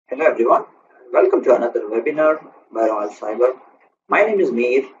Hello everyone, welcome to another webinar by Royal Cyber. My name is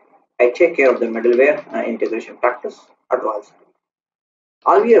Mir. I take care of the middleware and integration practice at Royal Cyber.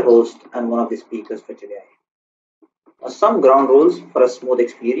 I'll be your host and one of the speakers for today. Some ground rules for a smooth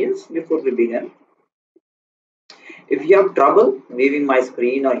experience before we begin. If you have trouble viewing my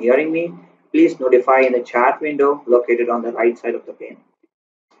screen or hearing me, please notify in the chat window located on the right side of the pane.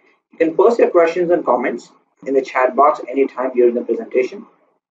 You can post your questions and comments in the chat box anytime during the presentation.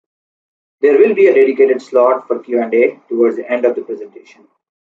 There will be a dedicated slot for Q&A towards the end of the presentation,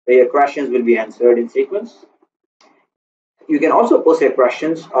 where your questions will be answered in sequence. You can also post your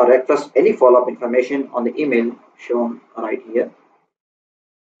questions or request any follow-up information on the email shown right here.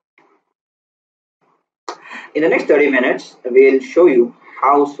 In the next 30 minutes, we'll show you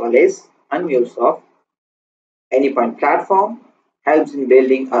how Solace and MuleSoft Anypoint platform helps in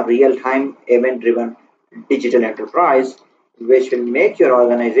building a real-time event-driven digital enterprise, which will make your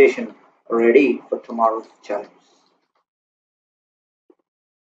organization ready for tomorrow's challenges.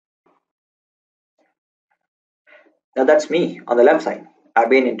 Now that's me on the left side. I've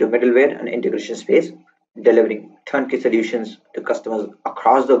been into middleware and integration space, delivering turnkey solutions to customers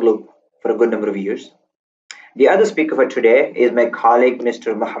across the globe for a good number of years. The other speaker for today is my colleague,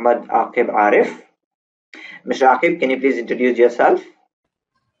 Mr. Muhammad Aqib Arif. Mr. Aqib, can you please introduce yourself?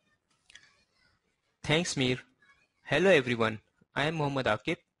 Thanks, Mir. Hello, everyone. I am Muhammad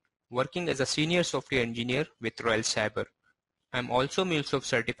Aqib, working as a senior software engineer with Royal Cyber. I'm also MuleSoft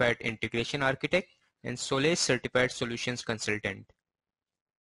certified integration architect and Solace certified solutions consultant.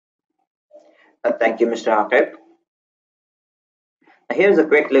 Thank you, Mr. Aqib. Here's a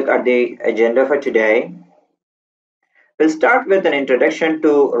quick look at the agenda for today. We'll start with an introduction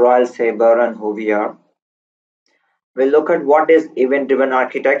to Royal Cyber and who we are. We'll look at what is event-driven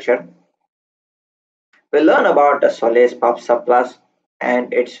architecture. We'll learn about the Solace PubSub Plus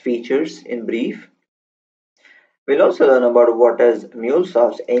and its features in brief. We'll also learn about what is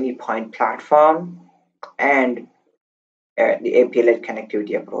MuleSoft's Anypoint platform and the API-led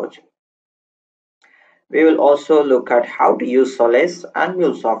connectivity approach. We will also look at how to use Solace and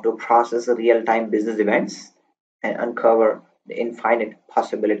MuleSoft to process real-time business events and uncover the infinite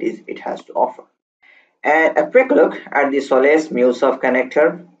possibilities it has to offer. And a quick look at the Solace MuleSoft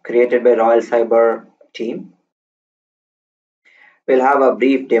connector created by Royal Cyber team. We'll have a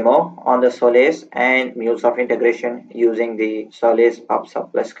brief demo on the Solace and MuleSoft integration using the Solace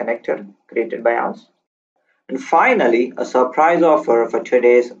PubSub Plus connector created by us. And finally, a surprise offer for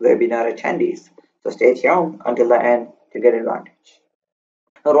today's webinar attendees. So stay tuned until the end to get advantage.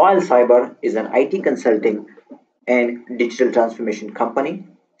 Royal Cyber is an IT consulting and digital transformation company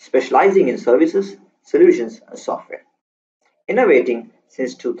specializing in services, solutions, and software. Innovating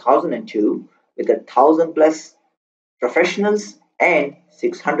since 2002 with 1,000+ professionals and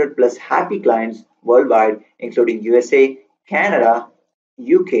 600+ happy clients worldwide, including USA, Canada,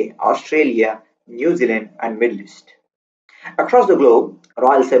 UK, Australia, New Zealand, and Middle East. Across the globe,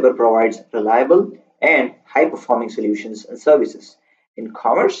 Royal Cyber provides reliable and high-performing solutions and services in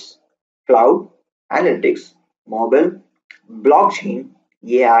commerce, cloud, analytics, mobile, blockchain,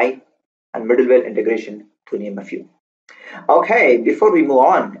 AI, and middleware integration, to name a few. Okay, before we move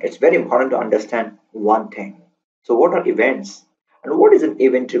on, it's very important to understand one thing. So what are events? And what is an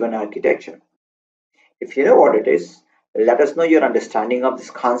event-driven architecture? If you know what it is, let us know your understanding of this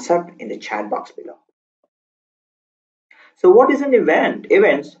concept in the chat box below. So what is an event?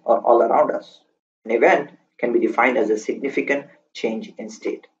 Events are all around us. An event can be defined as a significant change in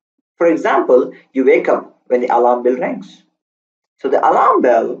state. For example, you wake up when the alarm bell rings. So the alarm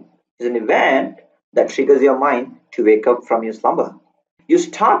bell is an event that triggers your mind to wake up from your slumber. You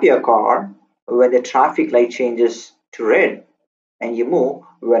stop your car when the traffic light changes to red and you move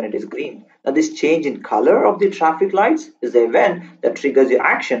when it is green. Now this change in color of the traffic lights is the event that triggers your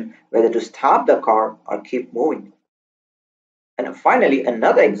action whether to stop the car or keep moving. And finally,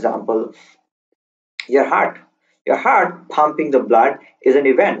 another example, your heart. Your heart pumping the blood is an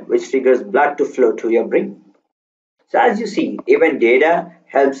event which triggers blood to flow to your brain. So as you see, event data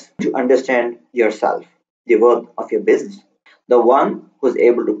helps to understand yourself, the worth of your business. The one who's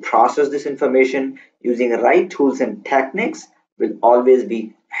able to process this information using the right tools and techniques will always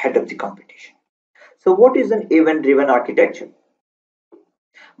be ahead of the competition. So what is an event-driven architecture?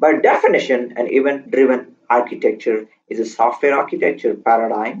 By definition, an event-driven architecture is a software architecture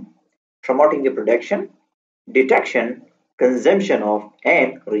paradigm promoting the production, detection, consumption of,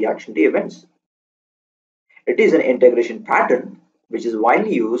 and reaction to events. It is an integration pattern which is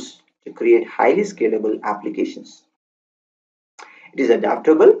widely used to create highly scalable applications. It is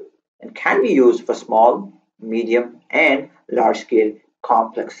adaptable and can be used for small, medium, and large-scale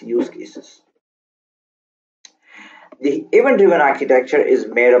complex use cases. The event-driven architecture is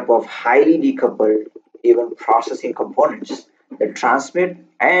made up of highly decoupled event processing components that transmit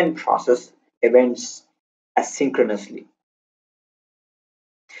and process events asynchronously.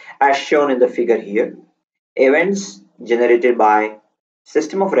 As shown in the figure here, events generated by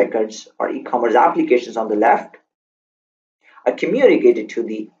system of records or e-commerce applications on the left are communicated to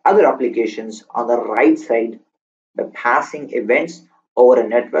the other applications on the right side by passing events over a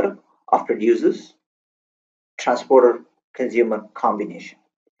network of producers, transporter, consumer combination.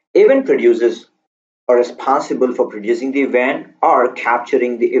 Event producers are responsible for producing the event or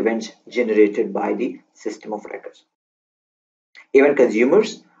capturing the events generated by the system of records. Event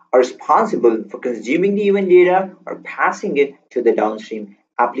consumers are responsible for consuming the event data or passing it to the downstream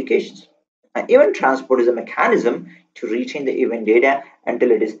applications. An event transport is a mechanism to retain the event data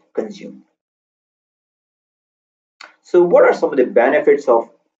until it is consumed. So what are some of the benefits of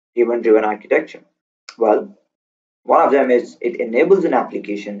event-driven architecture? Well, one of them is it enables an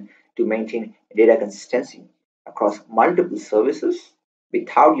application to maintain data consistency across multiple services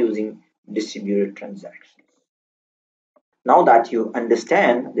without using distributed transactions. Now that you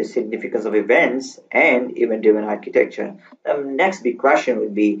understand the significance of events and event-driven architecture, the next big question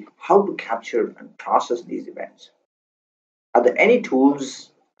would be how to capture and process these events. Are there any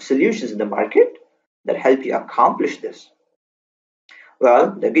tools, solutions in the market that help you accomplish this?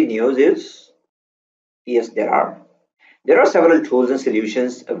 Well, the good news is yes, there are. There are several tools and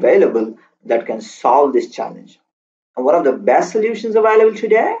solutions available that can solve this challenge. And one of the best solutions available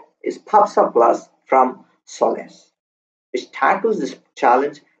today is PubSub Plus from Solace, which tackles this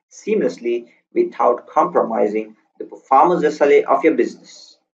challenge seamlessly without compromising the performance SLA of your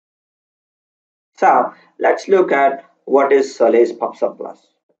business. So let's look at what is Solace PubSub Plus.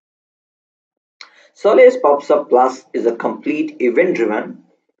 Solace PubSub Plus is a complete event-driven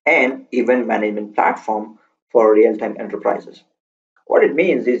and event management platform for real-time enterprises. What it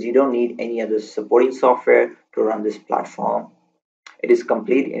means is you don't need any other supporting software to run this platform. It is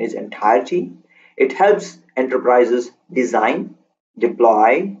complete in its entirety. It helps enterprises design,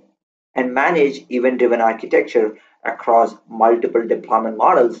 deploy, and manage event-driven architecture across multiple deployment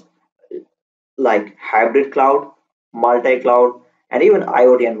models like hybrid cloud, multi-cloud, and even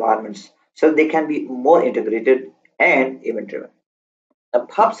IoT environments, so they can be more integrated and event-driven. The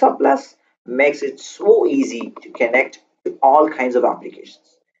PubSub Plus makes it so easy to connect to all kinds of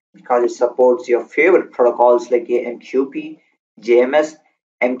applications because it supports your favorite protocols like AMQP, JMS,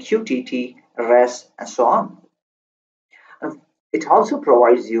 MQTT, REST, and so on. And it also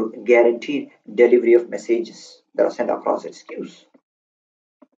provides you guaranteed delivery of messages that are sent across its queues.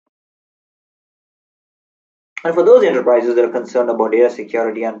 And for those enterprises that are concerned about data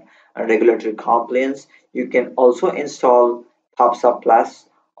security and regulatory compliance, you can also install PubSub Plus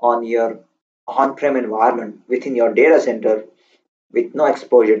on your on-prem environment within your data center with no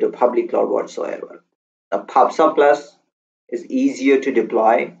exposure to public cloud whatsoever. Now, PubSub Plus is easier to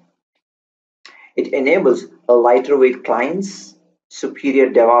deploy. It enables a lighter weight clients,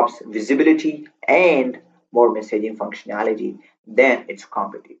 superior DevOps visibility, and more messaging functionality than its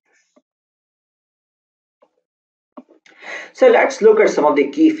competitors. So let's look at some of the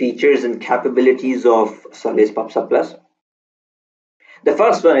key features and capabilities of Solace PubSub Plus. The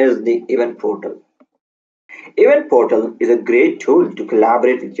first one is the Event Portal. Event Portal is a great tool to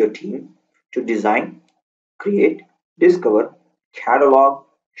collaborate with your team to design, create, discover, catalog,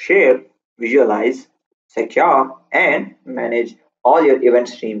 share, visualize, secure, and manage all your event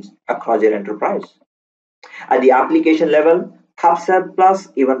streams across your enterprise. At the application level, PubSub Plus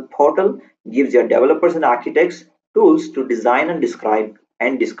Event Portal gives your developers and architects tools to design and describe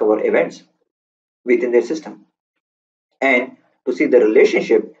and discover events within their system, and to see the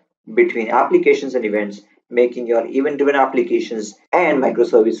relationship between applications and events, making your event-driven applications and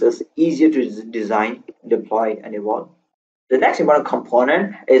microservices easier to design, deploy, and evolve. The next important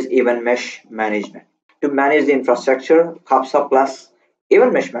component is Event Mesh Management. To manage the infrastructure, PubSub Plus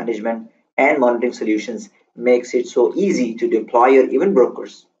Event Mesh Management and monitoring solutions makes it so easy to deploy your event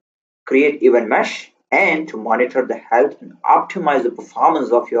brokers, create event mesh, and to monitor the health and optimize the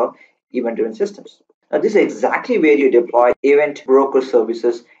performance of your event-driven systems. Now, this is exactly where you deploy event broker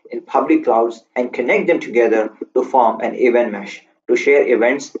services in public clouds and connect them together to form an event mesh to share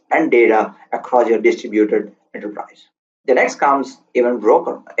events and data across your distributed enterprise. The next comes Event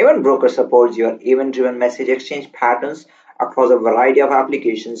Broker. Event Broker supports your event-driven message exchange patterns across a variety of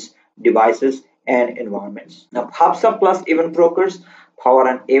applications, devices, and environments. Now, PubSub Plus Event Brokers power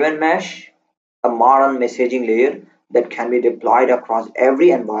an event mesh, a modern messaging layer that can be deployed across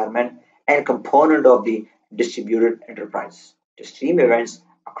every environment and component of the distributed enterprise. to stream events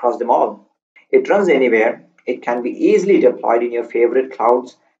across them all. It runs anywhere. It can be easily deployed in your favorite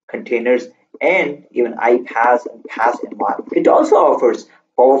clouds, containers, and even iPaaS and PaaS environments. It also offers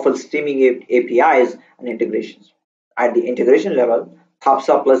powerful streaming APIs and integrations. At the integration level,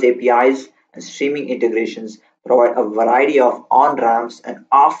 PubSub Plus APIs and streaming integrations provide a variety of on-ramps and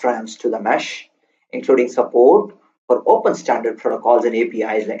off-ramps to the mesh, including support for open standard protocols and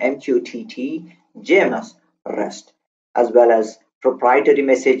APIs like MQTT, JMS, REST, as well as proprietary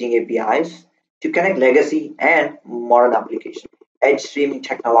messaging APIs to connect legacy and modern applications. Edge streaming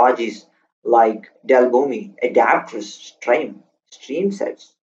technologies like Delboomi, Adapters,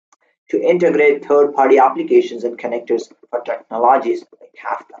 StreamSets to integrate third-party applications and connectors for technologies like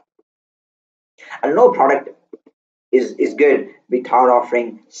Kafka. And no product is good without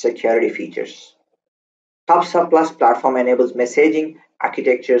offering security features. PubSub Plus platform enables messaging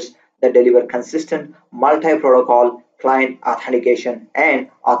architectures that deliver consistent multi-protocol client authentication and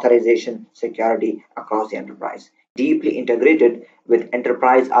authorization security across the enterprise, deeply integrated with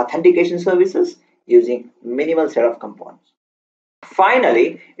enterprise authentication services using minimal set of components.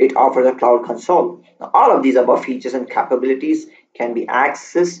 Finally, it offers a cloud console. Now, all of these above features and capabilities can be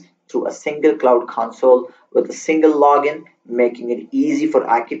accessed through a single cloud console with a single login, making it easy for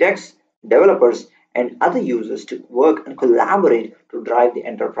architects, developers, and other users to work and collaborate to drive the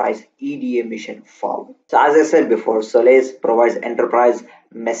enterprise EDA mission forward. So as I said before, Solace provides enterprise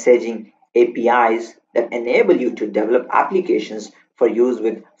messaging APIs that enable you to develop applications for use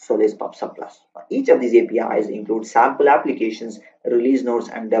with Solace PubSub Plus. Each of these APIs includes sample applications, release notes,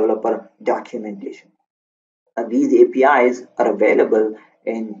 and developer documentation. These APIs are available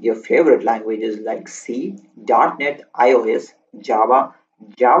in your favorite languages like C, .NET, iOS, Java,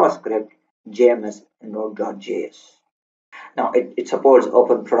 JavaScript, JMS, and Node.js. Now, it supports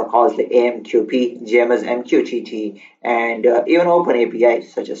open protocols like AMQP, JMS MQTT, and even open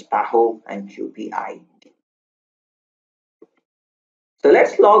APIs such as PAHO and QPI. So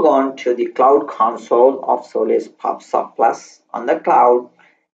let's log on to the cloud console of Solace PubSub Plus on the cloud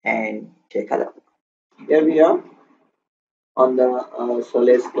and take a look. Here we are on the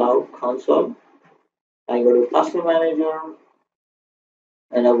Solace Cloud console. I go to Cluster Manager,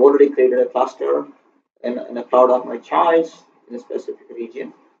 and I've already created a cluster in a cloud of my choice in a specific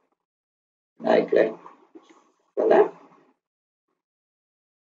region. I click Select.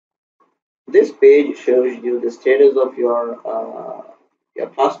 This page shows you the status of your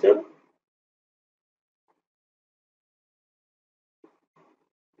cluster.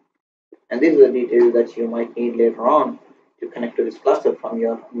 And these are the details that you might need later on to connect to this cluster from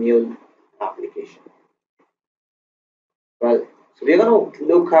your Mule application. Well, so we're going to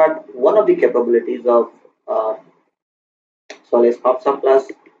look at one of the capabilities of Solace PubSub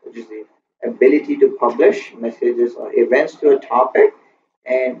Plus, which is the ability to publish messages or events to a topic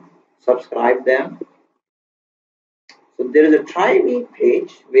and subscribe them. So there is a try me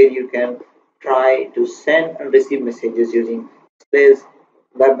page where you can try to send and receive messages using Solace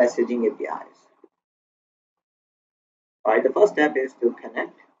web messaging APIs. Alright, the first step is to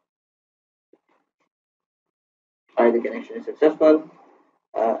connect. Alright, the connection is successful.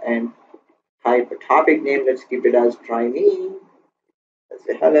 And type a topic name. Let's keep it as try me. Let's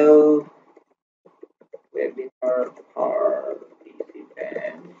say hello. Webinar or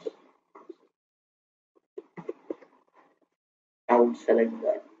events. I would select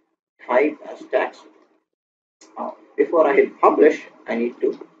the type as text. Before I hit publish, I need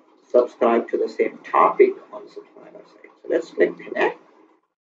to subscribe to the same topic on the subscriber side. So let's click connect.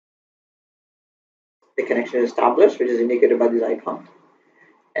 The connection is established, which is indicated by this icon.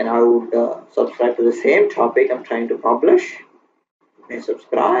 And I would subscribe to the same topic I'm trying to publish. And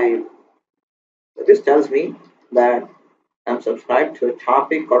subscribe. So this tells me that I'm subscribed to a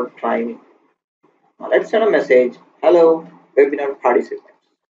topic called try me. Now let's send a message. Hello, webinar participants.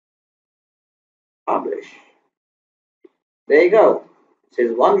 Publish. There you go. It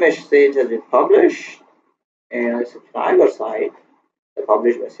says one message has been published, and on the subscriber side, the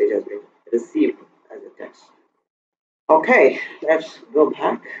published message has been received as a text. Okay, let's go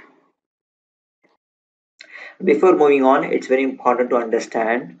back. Before moving on, it's very important to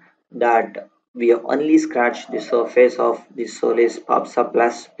understand that we have only scratched the surface of the Solace PubSub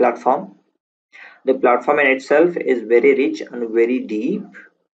Plus platform. The platform in itself is very rich and very deep,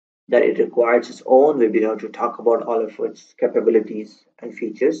 that it requires its own webinar to talk about all of its capabilities and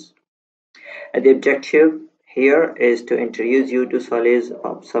features. And the objective here is to introduce you to Solace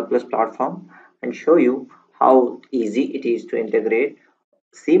PubSub Plus platform and show you how easy it is to integrate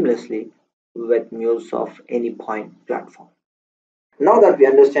seamlessly with MuleSoft Anypoint platform. Now that we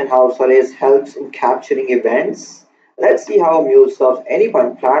understand how Solace helps in capturing events, Let's see how MuleSoft's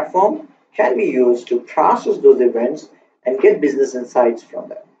Anypoint platform can be used to process those events and get business insights from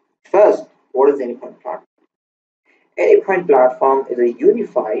them. First, what is Anypoint platform? Anypoint platform is a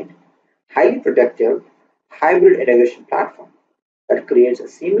unified, highly productive, hybrid integration platform that creates a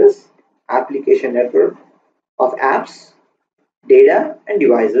seamless application network of apps, data, and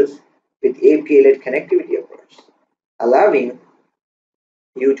devices with API-led connectivity approach, allowing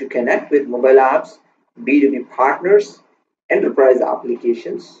you to connect with mobile apps, B2B partners, enterprise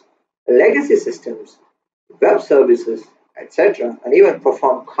applications, legacy systems, web services, etc., and even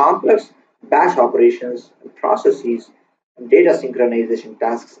perform complex batch operations and processes and data synchronization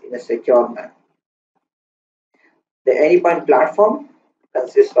tasks in a secure manner. The Anypoint platform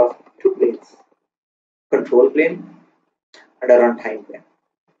consists of two planes: control plane and a runtime plane.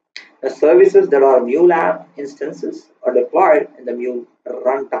 The services that are Mule app instances are deployed in the Mule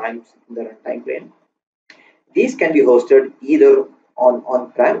runtimes in the runtime plane. These can be hosted either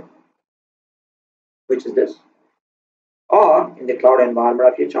on-prem, which is this, or in the cloud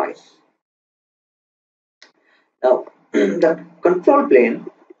environment of your choice. Now, the control plane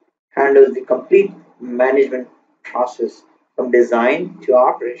handles the complete management process from design to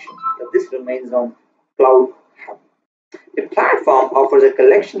operation. Now, this remains on Cloud Hub. The platform offers a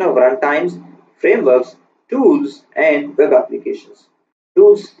collection of runtimes, frameworks, tools, and web applications.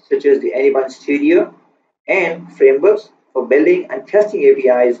 Tools such as the Anypoint Studio and frameworks for building and testing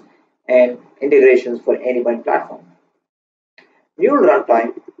APIs and integrations for Anypoint platform. Mule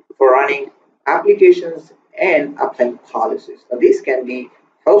runtime for running applications and applying policies. Now, these can be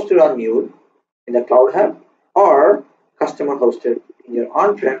hosted on Mule in the Cloud Hub or customer hosted in your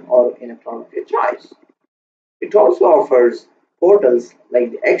on-prem or in a cloud of your choice. It also offers portals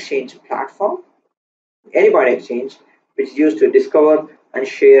like the Exchange platform, Anypoint Exchange, which is used to discover and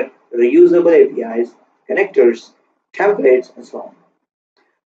share reusable APIs, connectors, templates, and so on.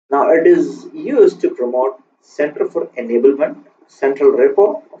 Now, it is used to promote Center for Enablement, central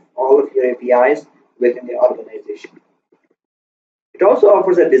repo of all of your APIs within the organization. It also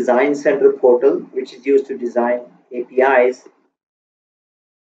offers a Design Center portal, which is used to design APIs.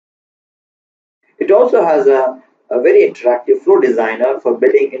 It also has a very interactive flow designer for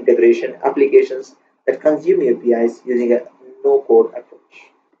building integration applications that consume APIs using a no-code approach.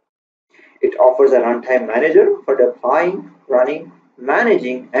 It offers a runtime manager for deploying, running,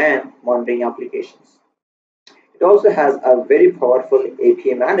 managing, and monitoring applications. It also has a very powerful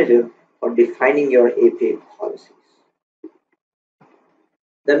API manager for defining your API policies.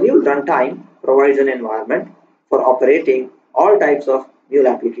 The Mule runtime provides an environment for operating all types of Mule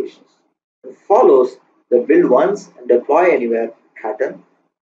applications and follows the build once and deploy anywhere pattern.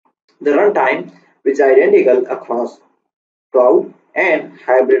 The runtime, which is identical across cloud and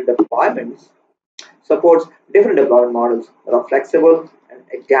hybrid deployments, supports different deployment models that are flexible and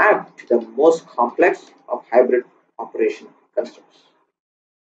adapt to the most complex of hybrid operation customers.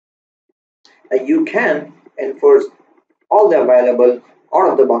 You can enforce all the available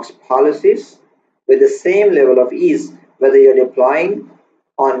out-of-the-box policies with the same level of ease whether you're deploying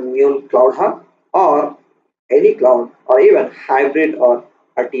on Mule Cloud Hub or any cloud or even hybrid or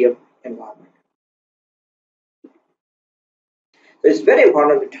RTF environment. So it's very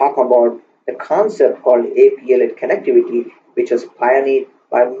important to talk about the concept called API-led connectivity, which was pioneered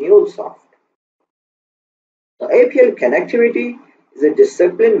by MuleSoft. Now, API-led connectivity is a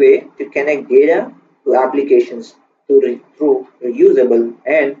disciplined way to connect data to applications through reusable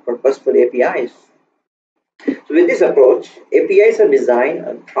and purposeful APIs. So with this approach, APIs are designed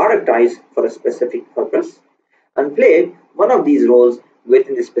and productized for a specific purpose and play one of these roles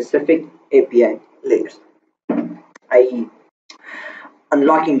within the specific API layers, i.e.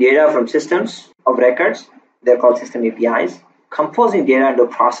 unlocking data from systems of records, they're called system APIs, composing data into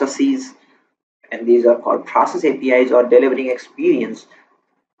processes, and these are called process APIs, or delivering experience.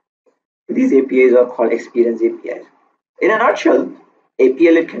 These APIs are called experience APIs. In a nutshell,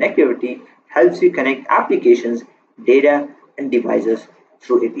 API-led connectivity helps you connect applications, data, and devices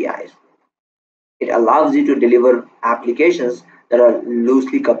through APIs. It allows you to deliver applications that are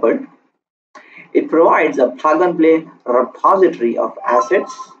loosely coupled. It provides a plug-and-play repository of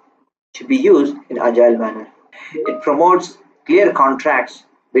assets to be used in agile manner. It promotes clear contracts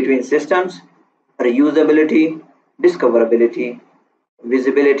between systems, reusability, discoverability,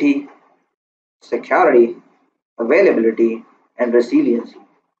 visibility, security, availability, and resiliency.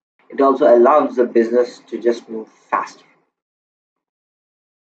 It also allows the business to just move faster.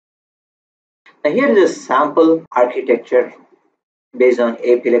 Now here is a sample architecture based on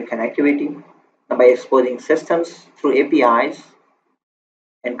API-led connectivity. Now, by exposing systems through APIs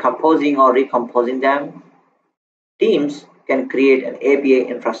and composing or recomposing them, Teams can create an API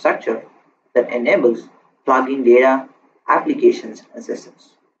infrastructure that enables plugging data, applications, and systems.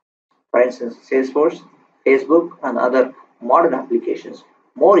 For instance, Salesforce, Facebook, and other modern applications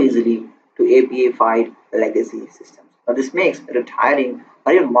more easily to API-fied legacy systems. Now, this makes retiring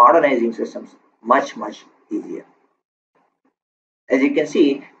or even modernizing systems much easier. As you can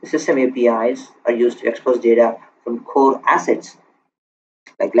see, the system APIs are used to expose data from core assets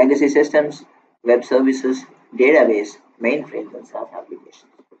like legacy systems, web services, database, mainframes, and SaaS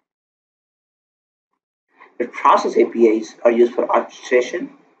applications. The process APIs are used for orchestration,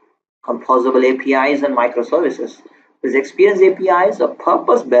 composable APIs, and microservices. These experience APIs are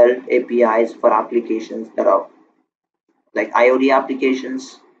purpose-built APIs for applications that are like IoT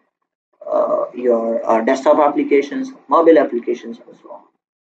applications, your desktop applications, mobile applications, and so on.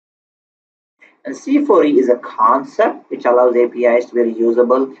 And C4E is a concept which allows APIs to be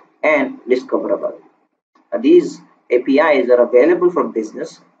reusable and discoverable. These APIs are available for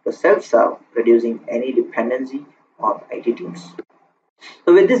business to self-serve, reducing any dependency on IT teams.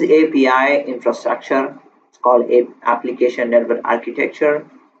 So with this API infrastructure, it's called application network architecture,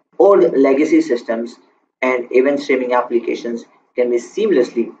 old legacy systems and event streaming applications can be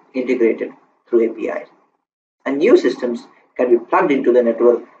seamlessly integrated through APIs. And new systems can be plugged into the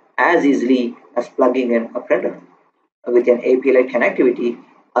network as easily as plugging in a printer. With an API-like connectivity,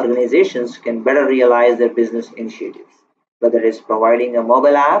 organizations can better realize their business initiatives, whether it's providing a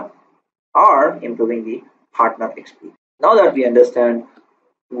mobile app or improving the partner experience. Now that we understand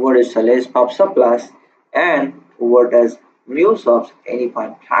what is Solace PubSub Plus and what is MuleSoft's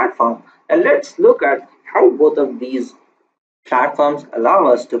Anypoint platform, and let's look at how both of these platforms allow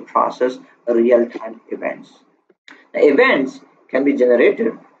us to process real-time events. The events can be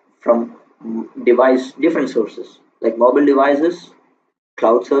generated from different sources like mobile devices,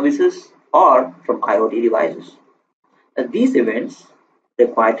 cloud services, or from IoT devices. These events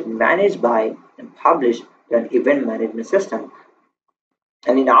require to be managed by and published to an event management system,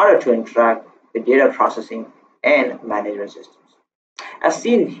 and in order to interact with data processing and management systems. As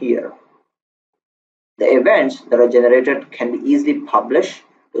seen here, the events that are generated can be easily published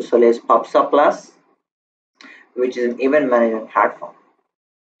to Solace PubSub Plus, which is an event management platform.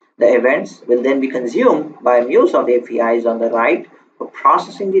 The events will then be consumed by MuleSoft APIs on the right for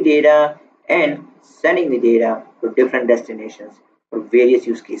processing the data and sending the data to different destinations for various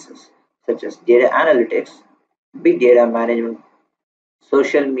use cases, such as data analytics, big data management,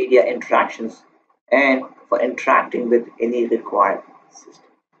 social media interactions, and for interacting with any required system.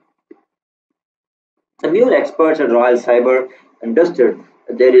 The Mule experts at Royal Cyber understood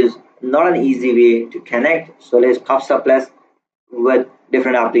that there is not an easy way to connect Solace PubSub Plus with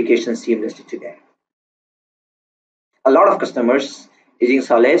different applications seamlessly today. A lot of customers using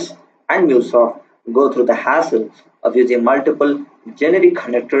Solace and MuleSoft go through the hassle of using multiple generic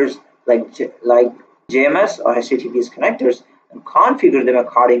connectors like JMS or HTTPS connectors and configure them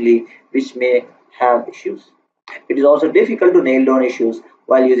accordingly, which may have issues. It is also difficult to nail down issues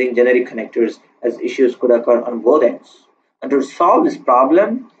while using generic connectors, as issues could occur on both ends. And to solve this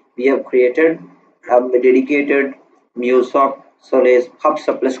problem, we have created a dedicated MuleSoft Solace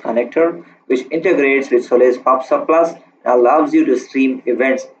PubSub Plus connector, which integrates with Solace PubSub Plus and allows you to stream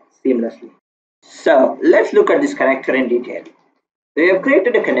events seamlessly. So let's look at this connector in detail. We have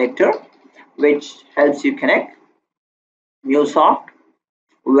created a connector which helps you connect MuleSoft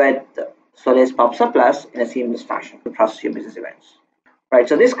with Solace PubSub Plus in a seamless fashion to process your business events. Right,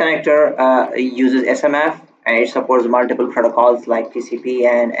 so this connector uses SMF and it supports multiple protocols like TCP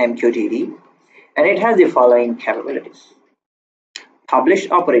and MQTT, and it has the following capabilities: publish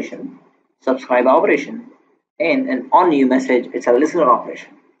operation, subscribe operation, and an on new message, it's a listener operation.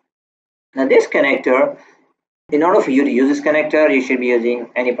 Now this connector, in order for you to use this connector, you should be using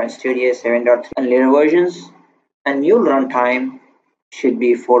Anypoint Studio 7.3 and later versions, and Mule runtime should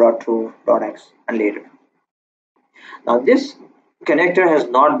be 4.2.x and later. Now this connector has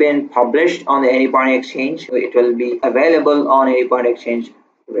not been published on the Anypoint Exchange. It will be available on Anypoint Exchange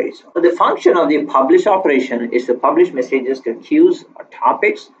very soon. So the function of the publish operation is to publish messages to queues or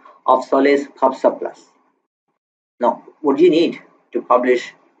topics of Solace PubSub Plus. Now, what do you need to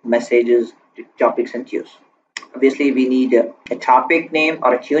publish messages to topics and queues? Obviously, we need a topic name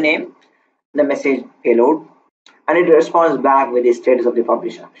or a queue name, the message payload, and it responds back with the status of the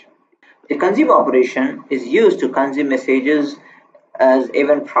publish action. The consume operation is used to consume messages as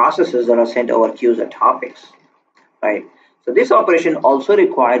event processes that are sent over queues or topics, right? So this operation also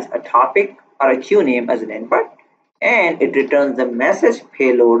requires a topic or a queue name as an input, and it returns the message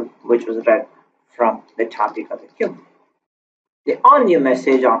payload which was read from the topic of the queue. The on new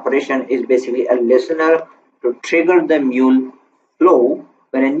message operation is basically a listener to trigger the Mule flow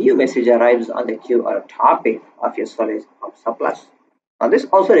when a new message arrives on the queue or a topic of your Solace PubSub Plus. Now this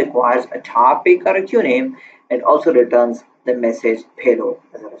also requires a topic or a queue name and also returns the message payload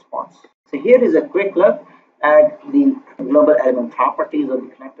as a response. So here is a quick look at the global element properties of the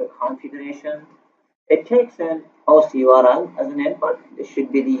connector configuration. It takes an host URL as an input. This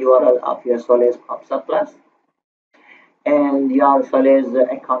should be the URL of your Solace PubSub Plus. And your Solace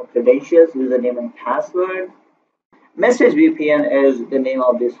account credentials, username and password. Message VPN is the name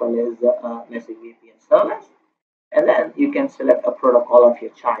of this Solace message VPN service. And then you can select a protocol of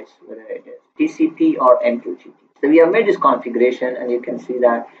your choice, whether it is TCP or MQTT. So we have made this configuration, and you can see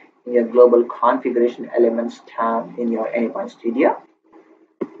that in your global configuration elements tab in your Anypoint Studio.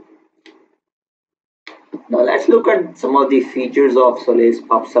 Now let's look at some of the features of Solace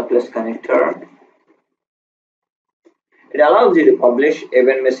PubSub Plus connector. It allows you to publish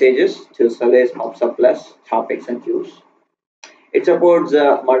event messages to Solace PubSub Plus topics and queues. It supports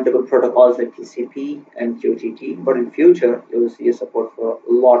multiple protocols like TCP and MQTT, but in future you will see a support for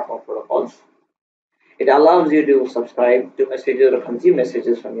a lot more protocols. It allows you to subscribe to messages or consume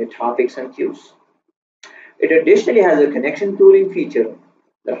messages from your topics and queues. It additionally has a connection tooling feature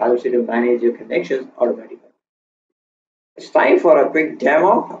that helps you to manage your connections automatically. It's time for a quick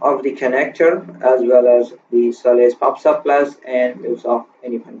demo of the connector as well as the Solace PubSub Plus and MuleSoft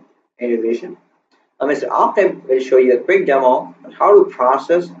Anypoint integration. Now Mr. Aqib will show you a quick demo on how to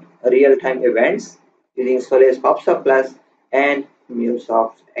process real-time events using Solace PubSub Plus and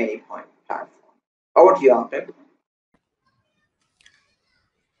MuleSoft Anypoint platform. Over to you, Aqib.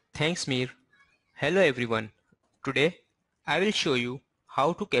 Thanks, Mir. Hello everyone. Today, I will show you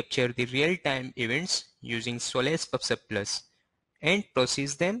how to capture the real-time events using Solace PubSub Plus and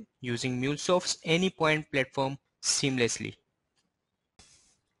process them using MuleSoft's Anypoint platform seamlessly.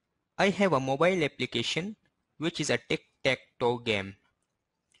 I have a mobile application which is a tic-tac-toe game.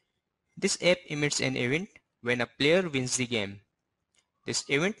 This app emits an event when a player wins the game. This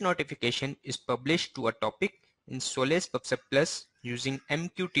event notification is published to a topic in Solace PubSub Plus using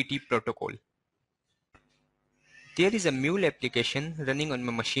MQTT protocol. There is a Mule application running on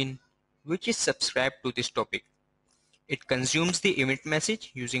my machine which is subscribed to this topic. It consumes the event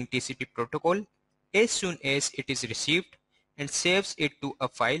message using TCP protocol as soon as it is received and saves it to a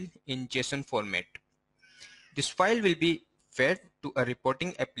file in JSON format. This file will be fed to a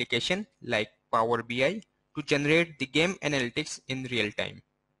reporting application like Power BI to generate the game analytics in real time.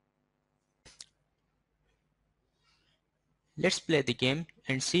 Let's play the game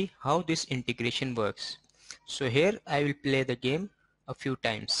and see how this integration works. So here I will play the game a few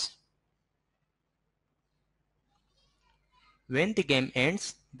times. When the game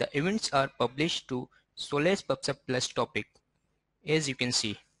ends, the events are published to Solace PubSub Plus topic, as you can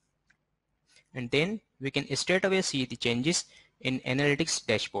see. And then we can straight away see the changes in analytics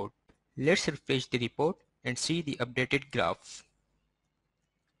dashboard. Let's refresh the report and see the updated graph.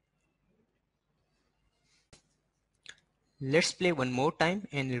 Let's play one more time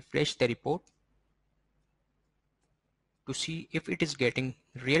and refresh the report to see if it is getting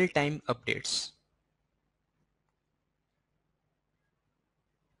real-time updates.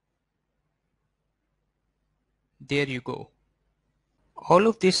 There you go. All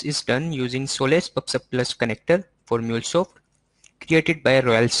of this is done using Solace PubSub Plus connector for MuleSoft created by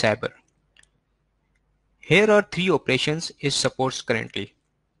Royal Sabre. Here are 3 operations it supports currently.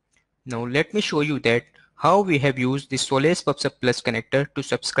 Now let me show you that how we have used the Solace PubSub Plus connector to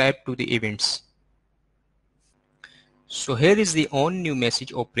subscribe to the events. So here is the on new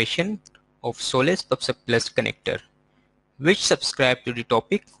message operation of Solace PubSub Plus connector, which subscribe to the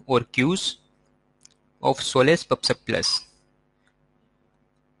topic or queues of Solace PubSub Plus.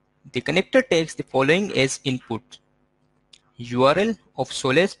 The connector takes the following as input: URL of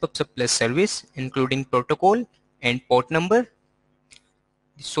Solace PubSub Plus service including protocol and port number,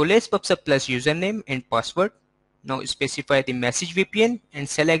 the Solace PubSub Plus username and password. Now specify the message VPN and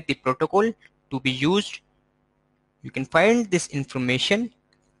select the protocol to be used. You can find this information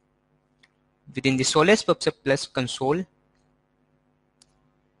within the Solace PubSub Plus console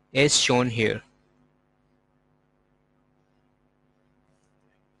as shown here.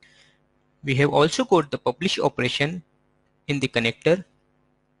 We have also got the publish operation in the connector,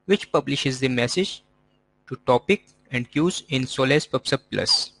 which publishes the message to topic and queues in Solace PubSub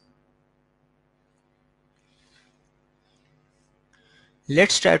Plus.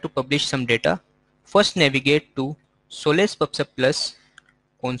 Let's try to publish some data. First navigate to Solace PubSub Plus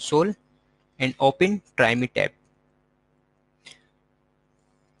console and open Try Me tab.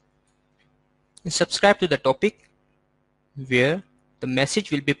 And subscribe to the topic where the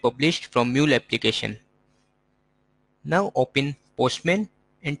message will be published from Mule application. Now open Postman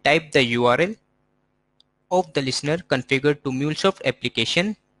and type the URL of the listener configured to MuleSoft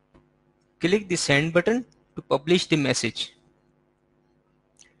application. Click the send button to publish the message.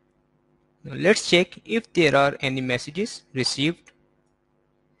 Now let's check if there are any messages received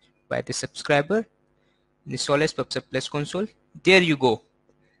by the subscriber in the Solace PubSub Plus console. There you go.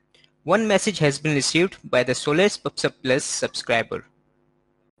 One message has been received by the Solace PubSub Plus subscriber.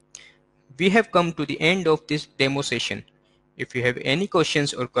 We have come to the end of this demo session. If you have any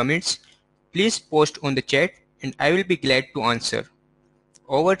questions or comments, please post on the chat and I will be glad to answer.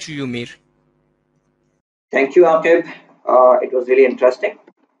 Over to you, Mir. Thank you, Akib. It was really interesting.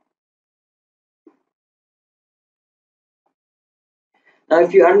 Now,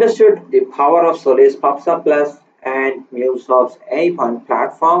 if you understood the power of Solace PubSub Plus and MuleSoft's Anypoint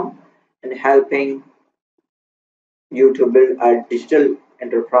platform in helping you to build a digital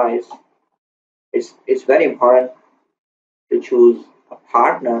enterprise, it's very important to choose a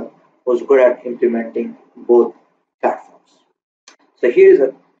partner who's good at implementing both platforms. So here is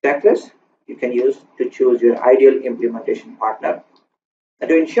a checklist you can use to choose your ideal implementation partner and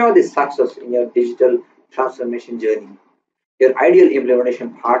to ensure the success in your digital transformation journey. Your ideal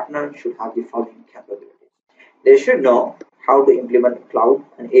implementation partner should have the following capabilities. They should know how to implement cloud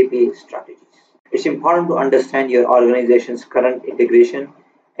and API strategies. It's important to understand your organization's current integration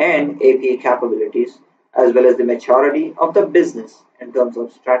and API capabilities, as well as the maturity of the business in terms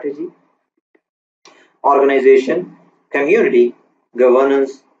of strategy, organization, community,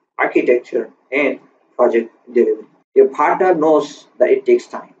 governance, architecture, and project delivery. Your partner knows that it takes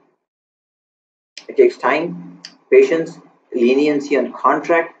time. It takes time, patience, leniency on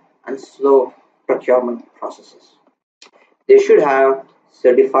contract, and slow procurement processes. They should have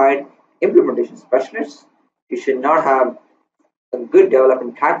certified implementation specialists. You should not have a good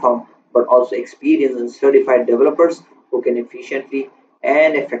development platform, but also experienced and certified developers who can efficiently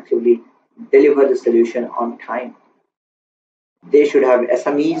and effectively deliver the solution on time. They should have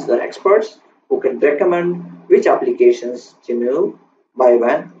SMEs or experts who can recommend which applications to move by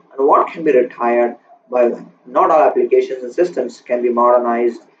when and what can be retired by when. Not all applications and systems can be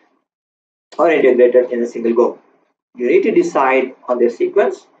modernized or integrated in a single go. You need to decide on their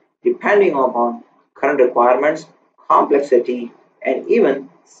sequence depending upon current requirements, complexity, and even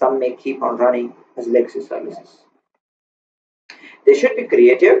some may keep on running as legacy services. They should be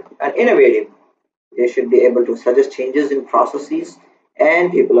creative and innovative. They should be able to suggest changes in processes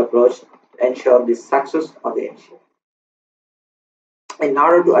and people approach to ensure the success of the initiative. In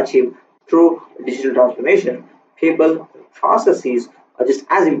order to achieve true digital transformation, people and processes are just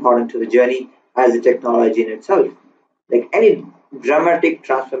as important to the journey as the technology in itself. Like any dramatic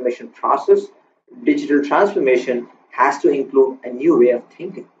transformation process, digital transformation has to include a new way of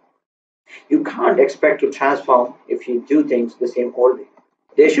thinking. You can't expect to transform if you do things the same old way.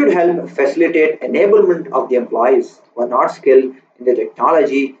 They should help facilitate enablement of the employees who are not skilled in the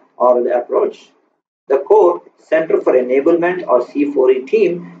technology or the approach. The core Center for Enablement or C4E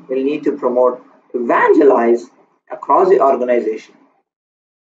team will need to promote, evangelize across the organization.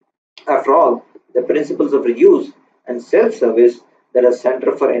 After all, the principles of reuse and self-service that a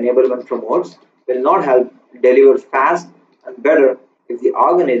Center for Enablement promotes will not help deliver fast and better if the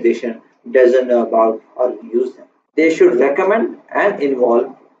organization doesn't know about or use them. They should recommend and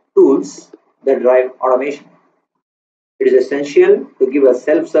involve tools that drive automation. It is essential to give a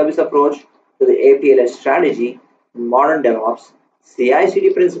self-service approach to the API-led strategy in modern DevOps,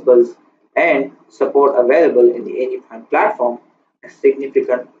 CI/CD principles, and support available in the Anypoint platform, a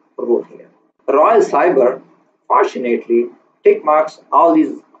significant role here. Royal Cyber, fortunately, tick marks all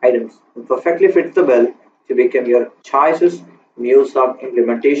these items and perfectly fits the bill to become your choices MuleSoft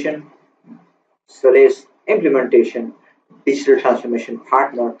implementation, Solace implementation, digital transformation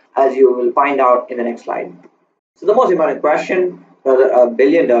partner, as you will find out in the next slide. So the most important question, rather a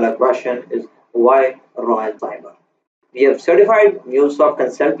billion-dollar question, is why Royal Cyber? We have certified MuleSoft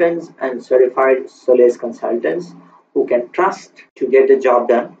consultants and certified Solace consultants who can trust to get the job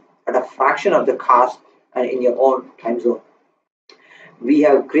done at a fraction of the cost and in your own time zone. We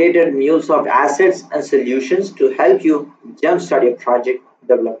have created MuleSoft assets and solutions to help you jumpstart your project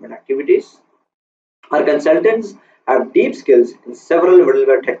development activities. Our consultants have deep skills in several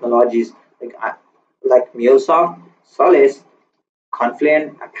middleware technologies like MuleSoft, Solace,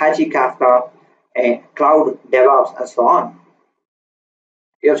 Confluent, Apache Kafka, and Cloud DevOps, and so on.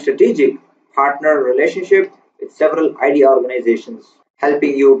 We have strategic partner relationship with several ID organizations,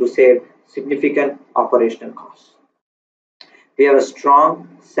 helping you to save significant operational costs. We have a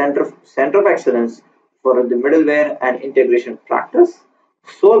strong center of excellence for the middleware and integration practice,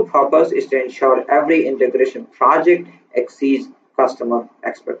 Sole purpose is to ensure every integration project exceeds customer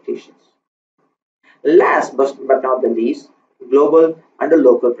expectations. Last but not the least, global and the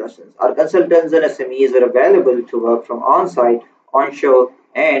local presence. Our consultants and SMEs are available to work from on-site, onshore,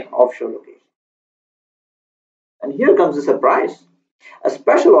 and offshore locations. And here comes the surprise. A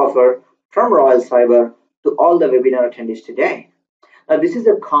special offer from Royal Cyber to all the webinar attendees today. Now, this is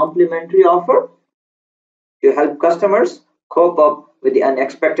a complimentary offer to help customers cope up with the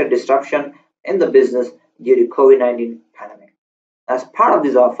unexpected disruption in the business due to COVID-19 pandemic. As part of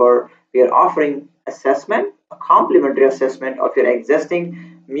this offer, we are offering assessment, a complimentary assessment of your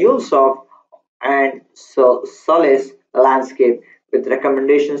existing MuleSoft and Solace landscape with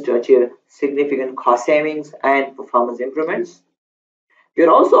recommendations to achieve significant cost savings and performance improvements. We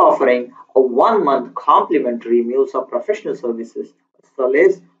are also offering a 1-month complimentary MuleSoft professional services.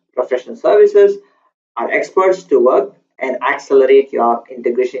 Solace professional services are experts to work and accelerate your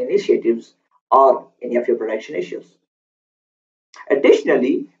integration initiatives or any of your production issues.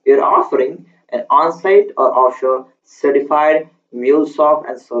 Additionally, we are offering an on-site or offshore certified MuleSoft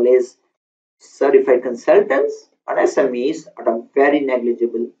and Solace certified consultants and SMEs at a very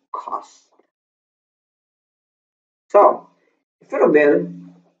negligible cost. So,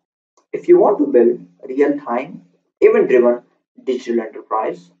 if you want to build real-time, event-driven digital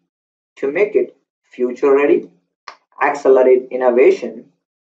enterprise to make it future-ready, accelerate innovation,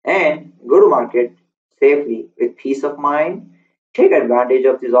 and go to market safely with peace of mind, take advantage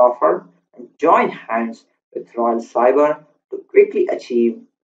of this offer and join hands with Royal Cyber to quickly achieve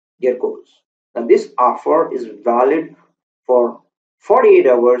their goals. Now, this offer is valid for 48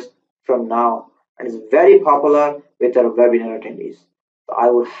 hours from now and is very popular with our webinar attendees. So I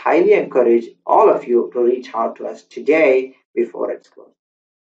would highly encourage all of you to reach out to us today before it's closed.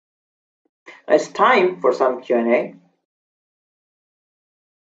 Now it's time for some Q&A.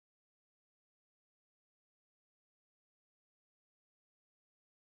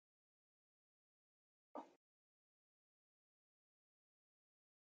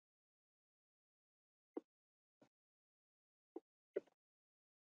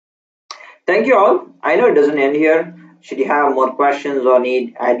 Thank you all. I know it doesn't end here. Should you have more questions or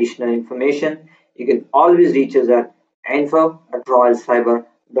need additional information, you can always reach us at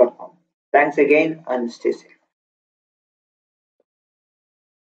info@royalcyber.com. Thanks again and stay safe.